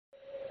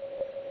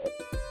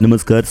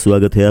नमस्कार,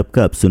 स्वागत है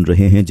आपका। आप सुन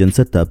रहे हैं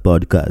जनसत्ता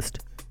पॉडकास्ट।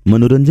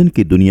 मनोरंजन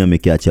की दुनिया में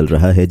क्या चल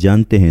रहा है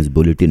जानते हैं इस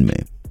बुलेटिन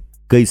में।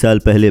 कई साल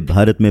पहले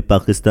भारत में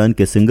पाकिस्तान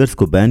के सिंगर्स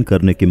को बैन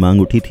करने की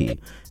मांग उठी थी।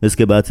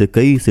 इसके बाद से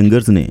कई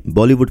सिंगर्स ने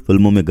बॉलीवुड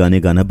फिल्मों में गाने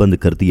गाना बंद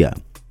कर दिया,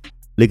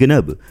 लेकिन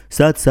अब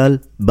 7 साल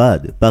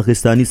बाद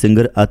पाकिस्तानी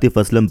सिंगर आतिफ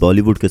असलम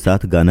बॉलीवुड के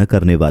साथ गाना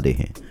करने वाले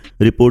हैं।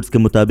 रिपोर्ट्स के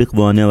मुताबिक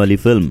वो आने वाली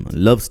film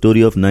love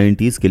story of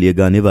 90s के लिए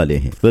गाने वाले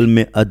हैं। फिल्म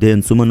में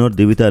अध्ययन सुमन और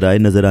दिविता राय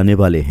नजर आने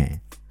वाले हैं।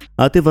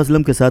 आतिफ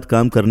असलम के साथ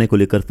काम करने को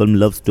लेकर film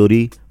love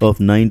story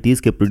of 90s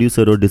के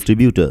प्रोड्यूसर और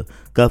डिस्ट्रीब्यूटर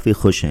काफी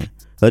खुश हैं।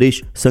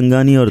 हरीश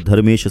संगानी और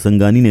धर्मेश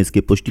संगानी ने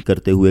इसकी पुष्टि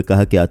करते हुए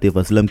कहा कि आतिफ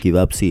असलम की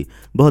वापसी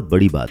बहुत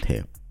बड़ी बात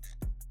है।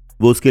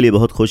 वो उसके लिए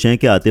बहुत खुश हैं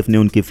कि आतिफ ने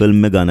उनकी फिल्म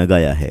में गाना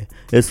गाया है।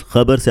 इस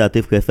खबर से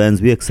आतिफ के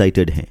फैंस भी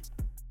एक्साइटेड हैं।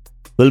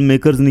 फिल्म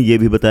मेकर्स ने यह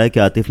भी बताया कि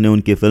आतिफ ने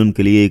उनकी फिल्म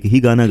के लिए एक ही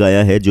गाना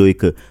गाया है जो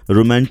एक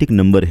रोमांटिक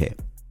नंबर है।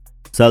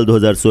 साल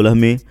 2016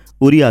 में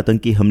उरी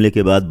आतंकी हमले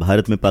के बाद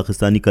भारत में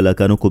पाकिस्तानी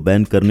कलाकारों को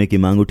बैन करने की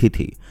मांग उठी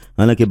थी।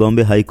 हालांकि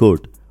बॉम्बे हाई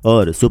कोर्ट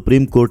और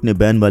सुप्रीम कोर्ट ने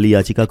बैन वाली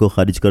याचिका को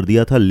खारिज कर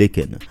दिया था,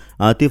 लेकिन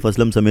आतिफ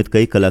असलम समेत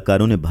कई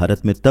कलाकारों ने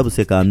भारत में तब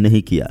से काम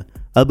नहीं किया।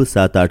 अब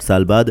 7-8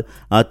 साल बाद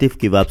आतिफ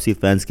की वापसी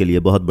फैंस के लिए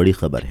बहुत बड़ी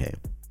खबर है।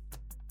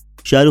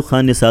 शाहरुख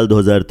खान ने साल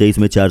 2023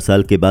 में 4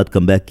 साल के बाद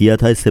कमबैक किया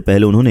था। इससे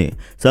पहले उन्होंने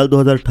साल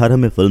 2018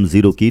 में फिल्म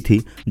जीरो की थी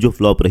जो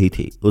फ्लॉप रही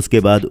थी। उसके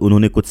बाद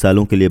उन्होंने कुछ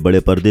सालों के लिए बड़े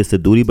पर्दे से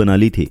दूरी बना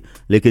ली थी,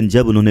 लेकिन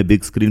जब उन्होंने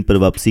बिग स्क्रीन पर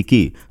वापसी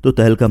की तो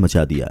तहलका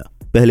मचा दिया।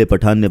 पहले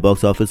पठान ने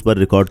बॉक्स ऑफिस पर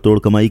रिकॉर्ड तोड़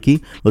कमाई की,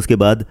 उसके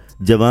बाद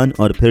जवान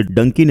और फिर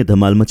डंकी ने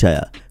धमाल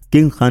मचाया।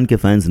 किंग खान के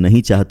फैंस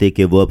नहीं चाहते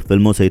कि वो अब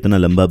फिल्मों से इतना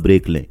लंबा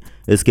ब्रेक लें।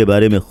 इसके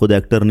बारे में खुद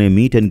एक्टर ने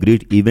मीट एंड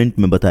ग्रीट इवेंट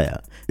में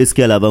बताया।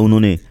 इसके अलावा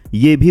उन्होंने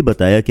ये भी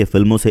बताया कि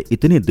फिल्मों से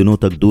इतने दिनों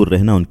तक दूर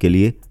रहना उनके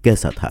लिए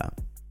कैसा था।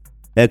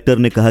 एक्टर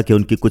ने कहा कि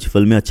उनकी कुछ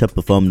फिल्में अच्छा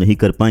परफॉर्म नहीं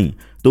कर पाईं,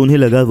 तो उन्हें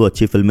लगा वो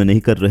अच्छी फिल्में नहीं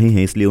कर रहे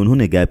हैं, इसलिए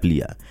उन्होंने गैप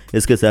लिया।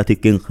 इसके साथ ही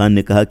किंग खान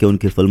ने कहा कि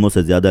उनकी फिल्मों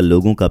से ज्यादा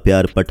लोगों का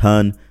प्यार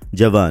पठान,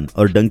 जवान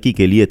और डंकी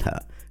के लिए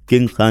था।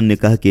 किंग खान ने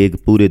कहा कि एक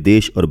पूरे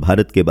देश और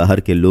भारत के बाहर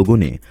के लोगों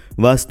ने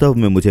वास्तव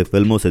में मुझे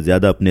फिल्मों से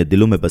ज्यादा अपने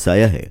दिलों में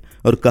बसाया है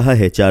और कहा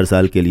है 4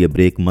 साल के लिए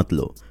ब्रेक मत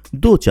लो,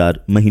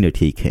 2-4 महीने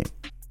ठीक हैं।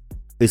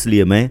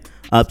 इसलिए मैं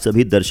आप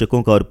सभी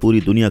दर्शकों का और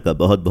पूरी दुनिया का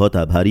बहुत बहुत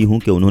आभारी हूं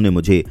कि उन्होंने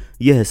मुझे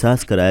यह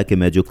एहसास कराया कि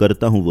मैं जो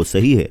करता हूं वो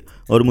सही है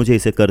और मुझे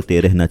इसे करते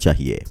रहना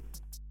चाहिए।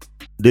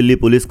 दिल्ली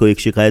पुलिस को एक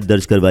शिकायत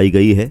दर्ज करवाई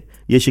गई है।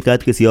 ये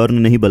शिकायत किसी और ने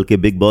नहीं बल्कि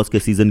बिग बॉस के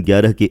सीजन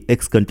 11 की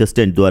एक्स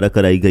कंटेस्टेंट द्वारा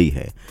कराई गई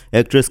है।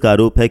 एक्ट्रेस का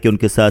आरोप है कि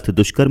उनके साथ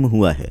दुष्कर्म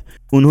हुआ है।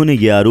 उन्होंने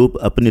ये आरोप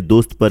अपने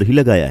दोस्त पर ही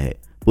लगाया है।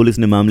 पुलिस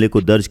ने मामले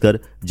को दर्ज कर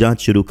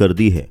जांच शुरू कर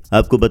दी है।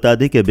 आपको बता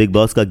दें कि बिग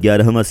बॉस का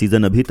 11वां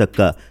सीजन अभी तक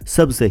का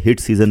सबसे हिट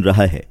सीजन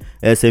रहा है।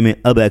 ऐसे में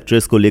अब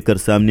एक्ट्रेस को लेकर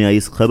सामने आई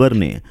इस खबर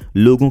ने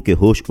लोगों के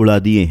होश उड़ा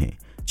दिए हैं।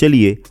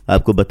 चलिए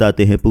आपको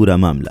बताते हैं पूरा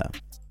मामला।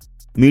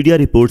 मीडिया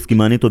रिपोर्ट्स की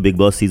माने तो बिग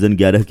बॉस सीजन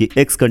 11 की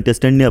एक्स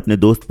कंटेस्टेंट ने अपने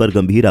दोस्त पर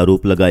गंभीर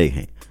आरोप लगाए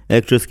हैं।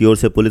 एक्ट्रेस की ओर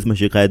से पुलिस में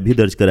शिकायत भी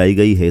दर्ज कराई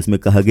गई है। इसमें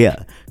कहा गया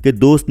कि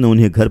दोस्त ने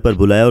उन्हें घर पर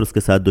बुलाया और उसके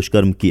साथ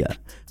दुष्कर्म किया।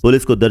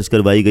 पुलिस को दर्ज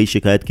करवाई गई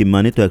शिकायत की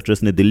माने तो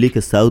एक्ट्रेस ने दिल्ली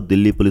के साउथ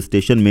दिल्ली पुलिस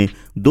स्टेशन में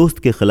दोस्त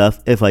के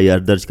खिलाफ FIR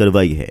दर्ज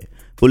करवाई है।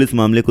 पुलिस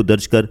मामले को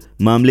दर्ज कर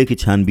मामले की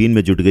छानबीन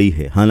में जुट गई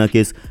है। हालांकि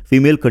इस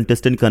फीमेल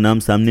कंटेस्टेंट का नाम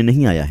सामने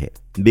नहीं आया है।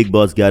 बिग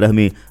बॉस 11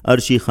 में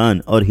अर्शी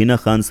खान और हिना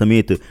खान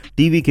समेत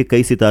टीवी के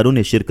कई सितारों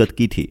ने शिरकत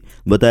की थी।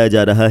 बताया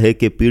जा रहा है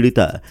कि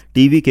पीड़िता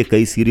टीवी के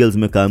कई सीरियल्स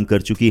में काम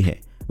कर चुकी है।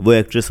 वो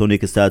एक्ट्रेस होने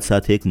के साथ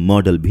साथ एक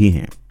मॉडल भी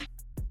हैं।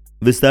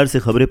 विस्तार से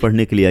खबरें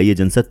पढ़ने के लिए आइए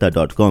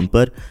जनसत्ता.com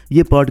पर।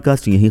 यह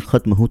पॉडकास्ट यहीं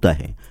खत्म होता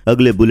है।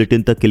 अगले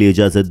बुलेटिन तक के लिए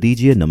इजाजत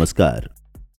दीजिए। नमस्कार।